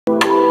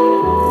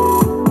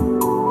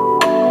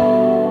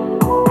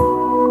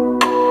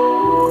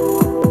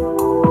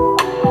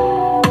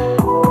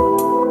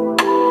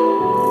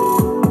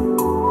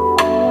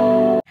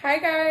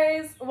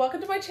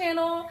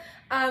channel.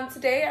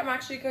 Today I'm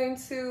actually going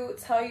to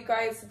tell you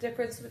guys the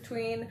difference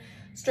between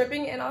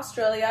stripping in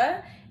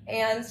Australia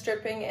and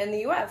stripping in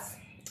the US.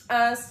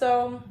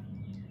 So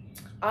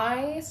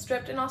I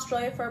stripped in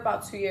Australia for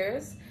about 2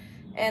 years,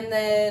 and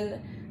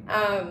then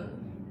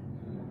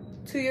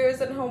 2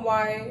 years in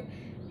Hawaii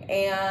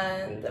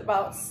and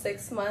about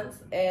 6 months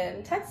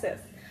in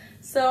Texas.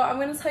 So I'm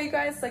going to tell you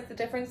guys like the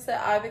difference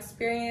that I've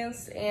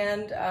experienced,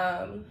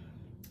 and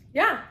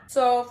yeah.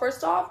 So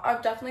first off,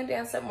 I've definitely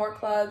danced at more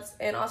clubs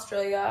in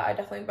Australia. I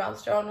definitely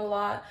bounced around a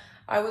lot.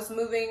 I was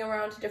moving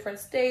around to different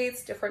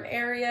states, different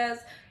areas,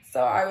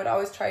 so I would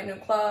always try a new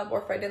club,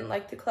 or if I didn't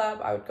like the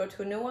club, I would go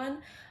to a new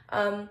one.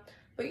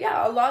 But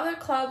yeah, a lot of the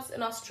clubs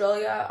in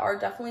Australia are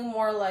definitely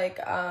more like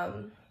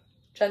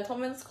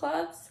gentlemen's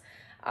clubs.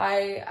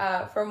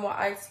 From what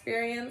I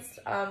experienced,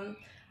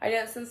 I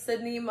danced in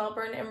Sydney,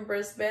 Melbourne, and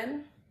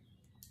Brisbane.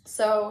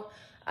 So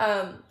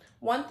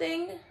one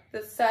thing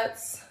that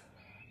sets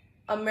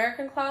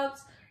American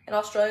clubs and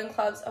Australian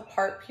clubs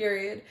apart,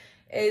 period,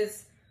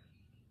 is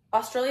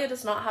Australia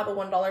does not have a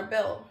 $1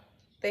 bill.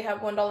 They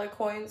have $1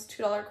 coins,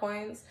 $2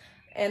 coins,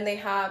 and they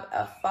have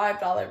a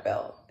 $5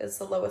 bill. It's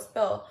the lowest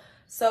bill.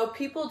 So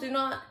people do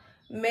not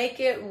make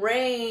it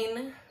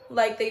rain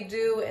like they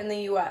do in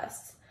the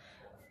US.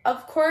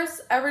 Of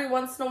course, every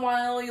once in a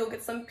while, you'll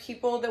get some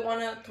people that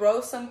want to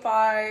throw some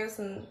fives,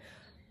 and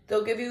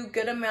they'll give you a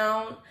good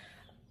amount,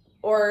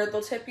 or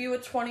they'll tip you a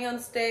 20 on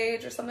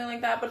stage or something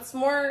like that. But it's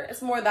more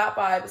that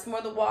vibe. It's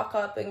more the walk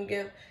up and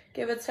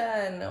give a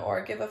 10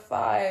 or give a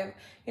 5.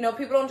 You know,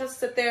 people don't just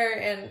sit there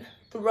and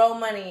throw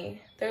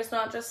money. There's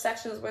not just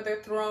sections where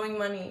they're throwing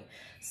money.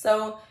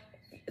 So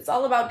it's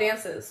all about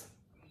dances.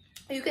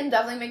 You can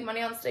definitely make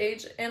money on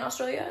stage in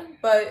Australia,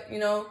 but you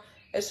know,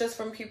 it's just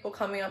from people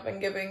coming up and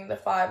giving the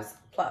 5s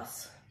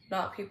plus,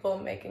 not people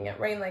making it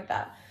rain like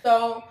that.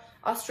 So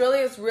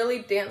Australia is really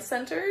dance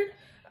centered.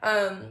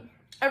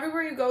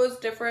 Everywhere you go is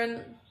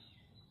different,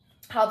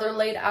 how they're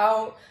laid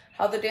out,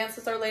 how the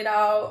dances are laid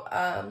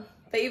out.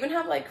 They even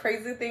have like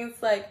crazy things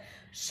like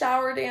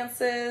shower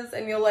dances,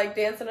 and you'll like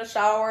dance in a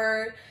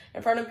shower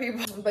in front of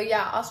people. But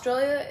yeah,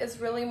 Australia is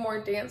really more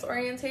dance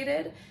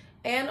orientated,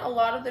 and a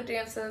lot of the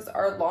dances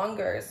are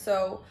longer.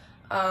 So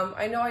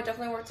I know I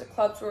definitely worked at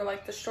clubs where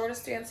like the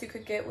shortest dance you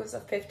could get was a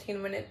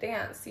 15-minute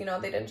dance. You know,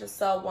 they didn't just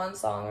sell 1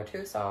 song or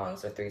 2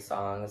 songs or 3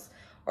 songs,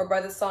 or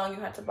by the song you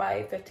had to buy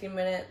a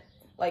 15-minute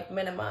like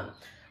minimum,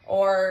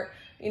 or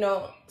you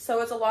know.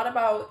 So it's a lot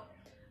about,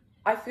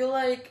 I feel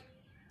like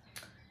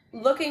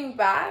looking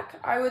back,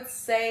 I would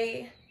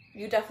say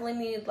you definitely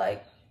need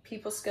like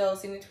people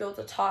skills. You need to be able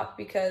to talk,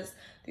 because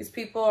these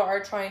people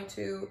are trying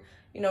to,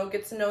 you know,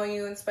 get to know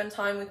you and spend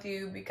time with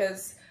you,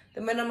 because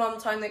the minimum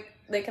time that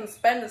they can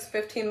spend is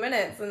 15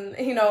 minutes. And,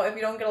 you know, if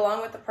you don't get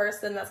along with the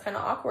person, that's kind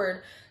of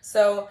awkward.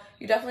 So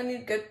you definitely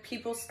need good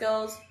people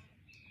skills.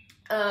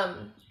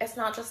 It's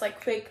not just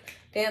like quick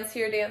dance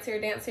here, dance here,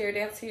 dance here,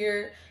 dance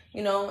here.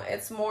 You know,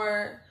 it's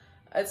more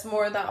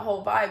that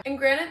whole vibe. And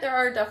granted, there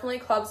are definitely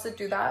clubs that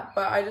do that,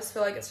 but I just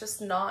feel like it's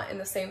just not in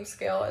the same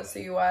scale as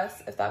the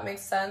US, if that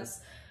makes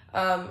sense.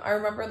 I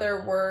remember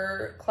there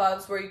were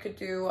clubs where you could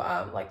do,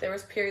 like there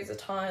was periods of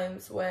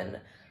times when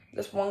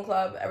this one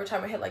club, every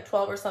time I hit like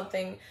 12 or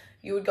something,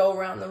 you would go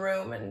around the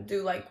room and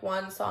do like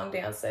 1 song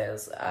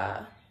dances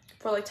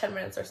for like 10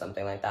 minutes or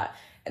something like that.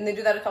 And they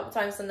do that a couple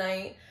times a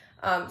night,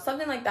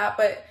 something like that.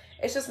 But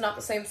it's just not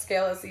the same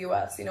scale as the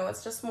US. You know,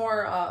 it's just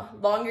more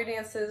longer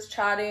dances,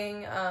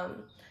 chatting.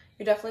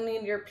 You definitely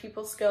need your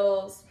people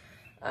skills.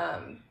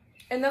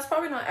 And that's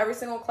probably not every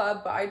single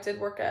club, but I did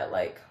work at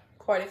like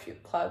quite a few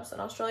clubs in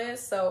Australia,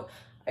 so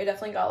I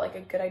definitely got like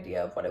a good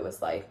idea of what it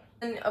was like.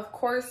 And of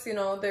course, you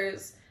know,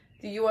 there's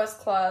the US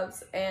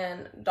clubs,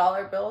 and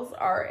dollar bills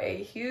are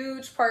a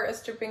huge part of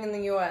stripping in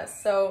the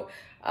US. So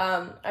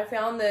I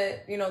found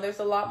that, you know, there's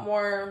a lot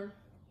more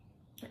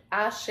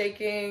ass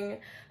shaking.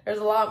 There's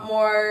a lot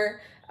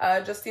more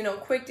just, you know,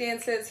 quick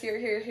dances here,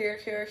 here, here,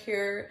 here,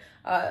 here.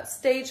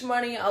 Stage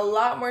money, a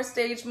lot more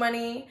stage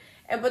money.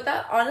 But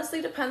that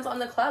honestly depends on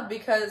the club,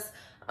 because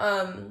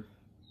I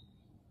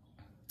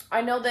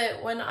know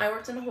that when I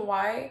worked in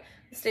Hawaii,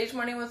 the stage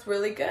money was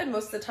really good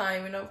most of the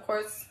time. You know, of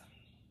course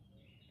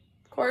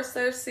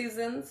there's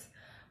seasons,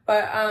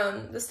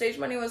 but the stage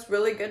money was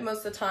really good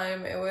most of the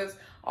time. It was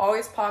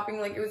always popping.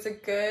 Like, it was a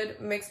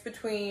good mix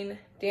between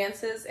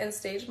dances and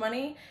stage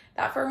money.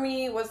 That for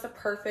me was the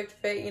perfect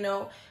fit. You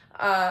know,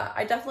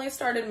 I definitely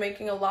started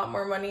making a lot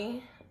more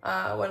money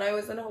when I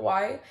was in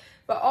Hawaii,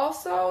 but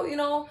also, you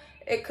know,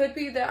 it could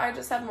be that I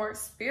just had more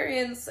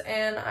experience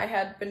and I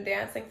had been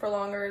dancing for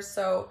longer.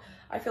 So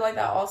I feel like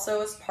that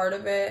also is part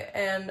of it.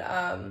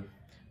 And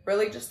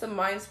really just the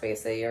mind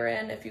space that you're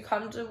in. If you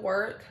come to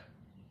work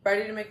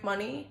ready to make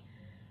money,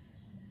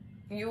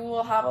 you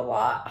will have a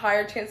lot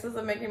higher chances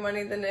of making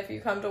money than if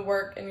you come to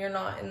work and you're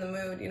not in the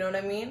mood. You know what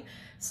I mean?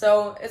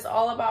 So it's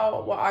all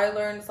about what I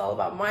learned. It's all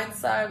about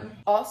mindset.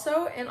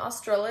 Also in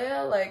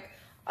Australia, like,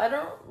 I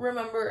don't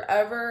remember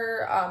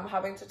ever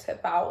having to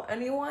tip out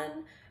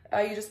anyone.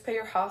 You just pay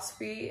your house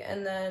fee,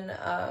 and then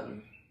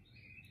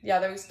yeah,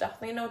 there was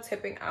definitely no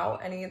tipping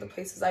out any of the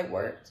places I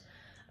worked.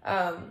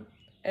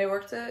 I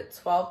worked at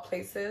 12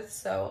 places,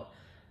 so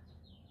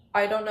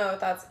I don't know if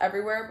that's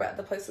everywhere, but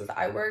the places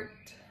I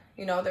worked,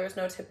 you know, there was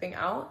no tipping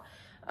out.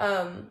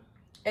 And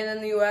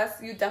in the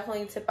US, you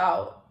definitely tip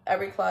out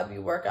every club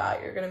you work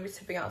at. You're going to be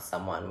tipping out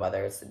someone,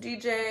 whether it's a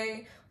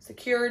DJ,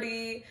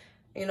 security,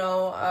 you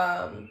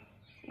know,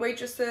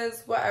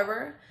 waitresses,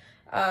 whatever.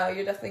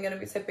 You're definitely going to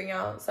be tipping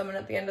out someone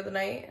at the end of the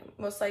night,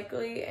 most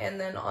likely, and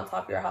then on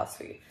top of your house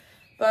fee.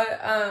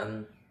 But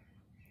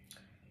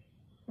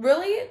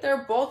really,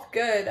 they're both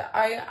good.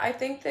 I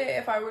think that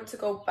if I were to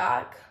go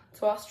back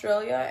to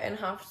Australia and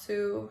have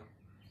to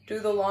do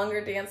the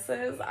longer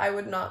dances, I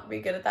would not be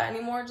good at that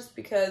anymore, just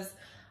because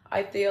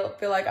I feel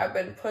like I've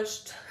been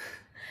pushed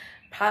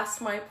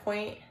past my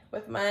point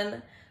with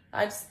men.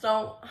 I just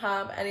don't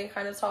have any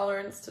kind of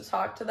tolerance to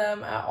talk to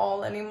them at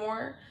all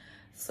anymore.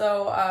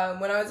 So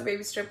when I was a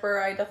baby stripper,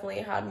 I definitely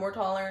had more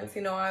tolerance.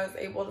 You know, I was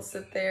able to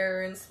sit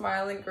there and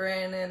smile and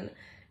grin and,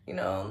 you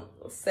know,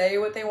 say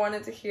what they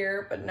wanted to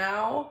hear. But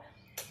now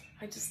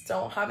I just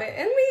don't have it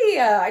in me.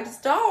 I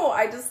just don't.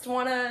 I just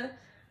want to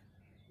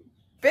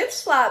bitch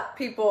slap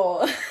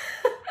people.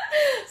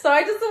 So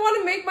I just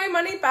want to make my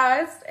money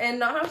fast and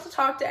not have to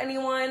talk to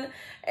anyone.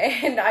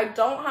 And I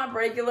don't have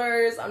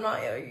regulars. I'm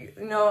not, you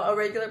know, a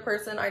regular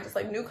person. I just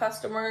like new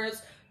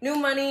customers, new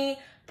money,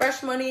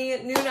 fresh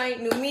money, new night,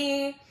 new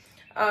me.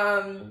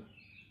 And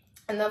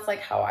that's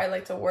like how I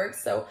like to work.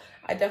 So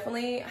I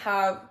definitely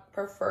have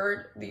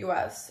preferred the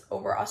US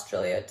over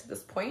Australia to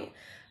this point.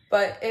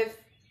 But if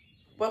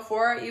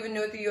before I even knew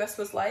what the US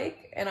was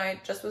like and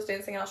I just was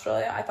dancing in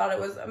Australia, I thought it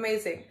was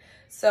amazing.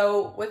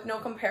 So with no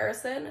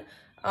comparison,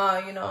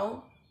 you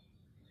know,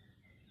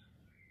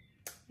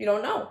 you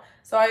don't know.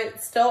 So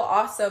it's still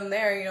awesome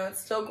there, you know,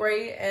 it's still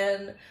great.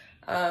 And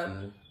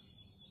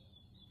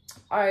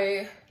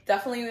I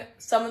definitely,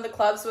 some of the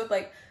clubs with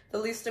like the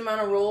least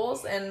amount of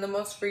rules and the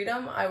most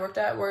freedom I worked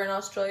at were in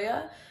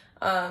Australia.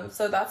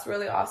 So that's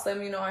really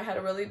awesome. You know, I had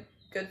a really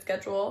good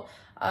schedule.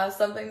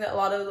 Something that a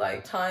lot of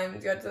like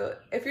times you have to,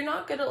 if you're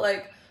not good at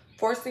like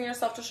forcing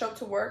yourself to show up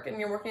to work and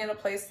you're working at a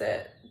place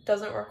that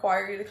doesn't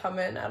require you to come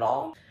in at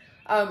all,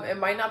 it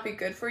might not be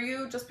good for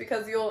you, just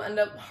because you'll end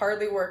up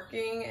hardly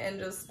working and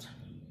just,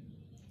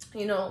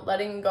 you know,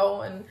 letting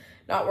go and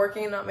not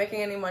working and not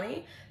making any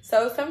money.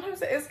 So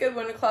sometimes it is good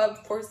when a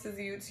club forces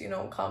you to, you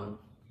know, come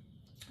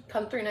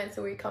 3 nights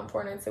a week, come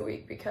 4 nights a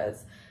week,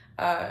 because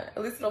at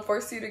least it'll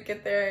force you to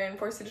get there and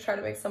force you to try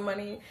to make some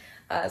money.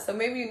 So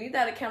maybe you need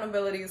that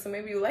accountability, so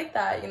maybe you like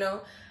that, you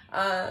know.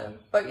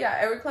 But yeah,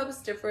 every club is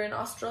different.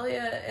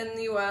 Australia and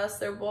the US,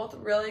 they're both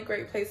really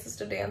great places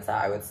to dance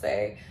at, I would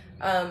say.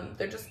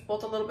 They're just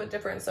both a little bit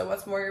different. So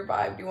what's more your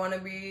vibe? Do you want to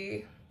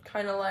be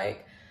kind of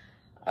like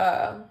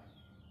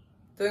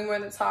doing more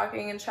of the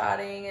talking and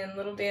chatting and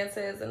little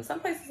dances? And some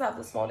places have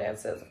the small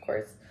dances, of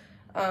course,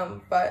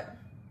 but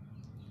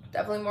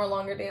definitely more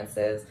longer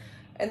dances.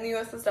 And the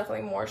US is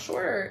definitely more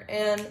shorter.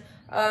 And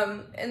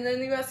in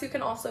the US, you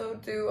can also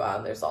do,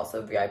 there's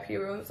also VIP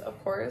rooms, of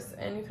course,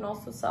 and you can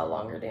also sell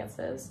longer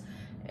dances.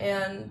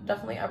 And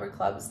definitely every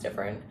club is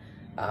different.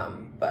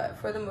 But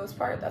for the most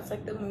part, that's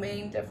like the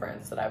main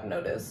difference that I've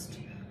noticed.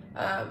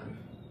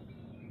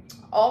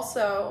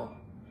 Also,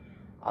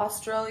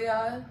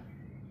 Australia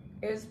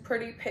is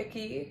pretty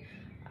picky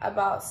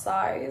about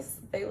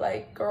size. They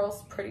like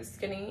girls pretty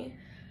skinny,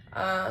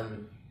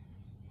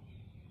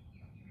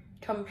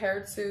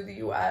 compared to the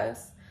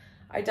US.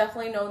 I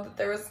definitely know that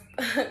there was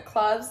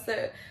clubs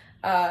that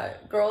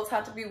girls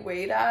had to be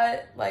weighed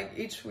at like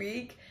each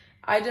week.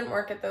 I didn't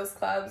work at those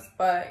clubs,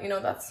 but you know,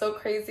 that's so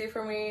crazy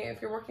for me.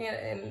 If you're working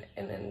in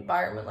an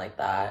environment like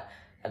that,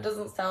 that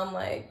doesn't sound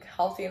like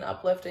healthy and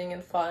uplifting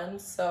and fun.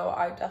 So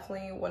I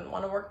definitely wouldn't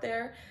want to work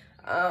there.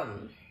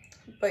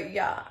 But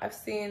yeah, I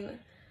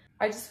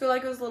just feel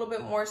like it was a little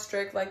bit more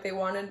strict. Like they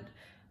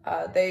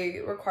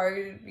require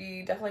you to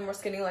be definitely more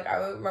skinny. Like I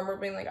remember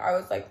being like, I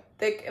was like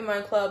thick in my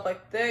club,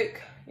 like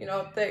thick, you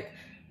know, thick.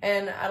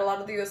 And at a lot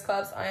of the US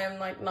clubs, I am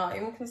like not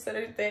even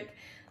considered thick.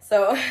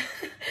 So,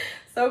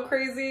 so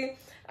crazy,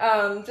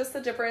 just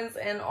the difference.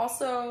 And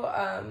also,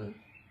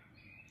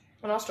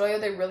 in Australia,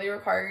 they really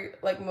require,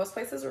 like most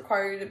places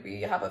require you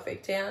to have a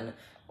fake tan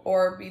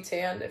or be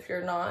tanned if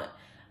you're not.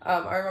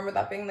 I remember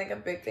that being like a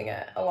big thing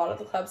at a lot of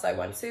the clubs I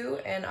went to,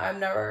 and I've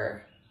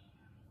never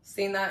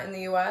seen that in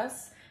the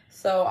US.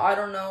 So I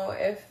don't know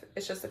if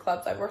it's just the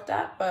clubs I've worked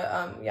at,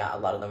 but yeah, a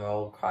lot of them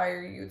will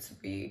require you to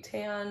be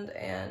tanned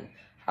and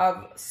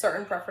have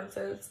certain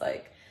preferences.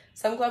 Like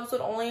some clubs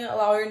would only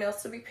allow your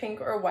nails to be pink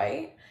or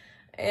white,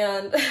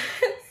 and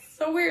it's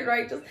so weird,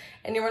 right?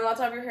 And you weren't allowed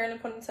to have your hair in a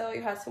ponytail.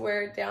 You had to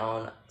wear it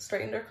down,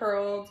 straightened or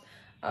curled.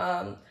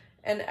 And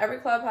every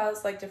club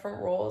has like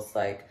different rules.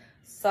 Like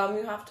some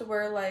you have to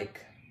wear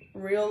like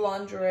real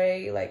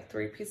lingerie, like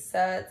 3-piece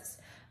sets,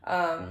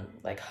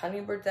 like honey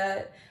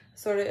birdette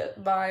sort of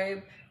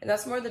vibe, and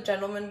that's more the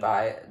gentleman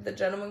vibe, the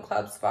gentleman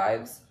clubs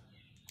vibes.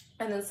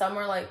 And then some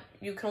are like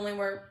you can only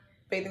wear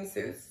bathing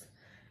suits,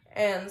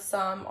 and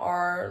some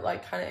are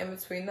like kind of in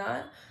between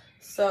that.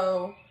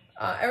 So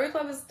Every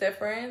club is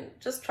different.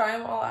 Just try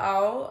them all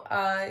out.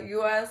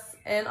 US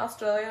and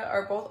Australia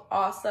are both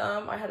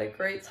awesome. I had a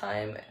great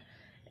time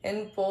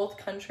in both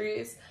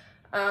countries.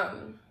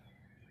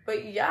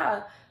 But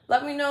yeah,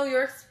 let me know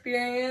your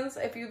experience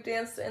if you've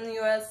danced in the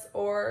US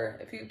or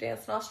if you've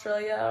danced in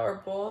Australia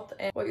or both,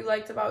 and what you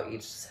liked about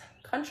each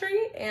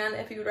country, and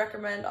if you would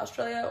recommend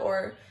Australia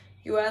or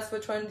US,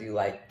 which one do you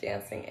like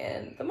dancing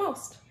in the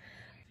most.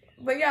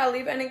 But yeah,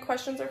 leave any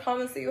questions or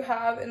comments that you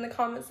have in the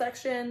comment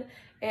section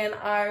and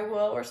I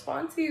will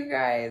respond to you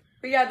guys.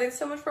 But yeah, thanks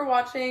so much for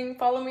watching.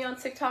 Follow me on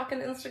TikTok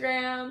and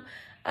Instagram.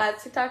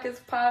 TikTok is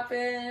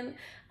poppin'.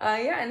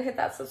 Yeah, and hit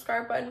that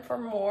subscribe button for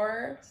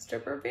more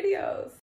stripper videos.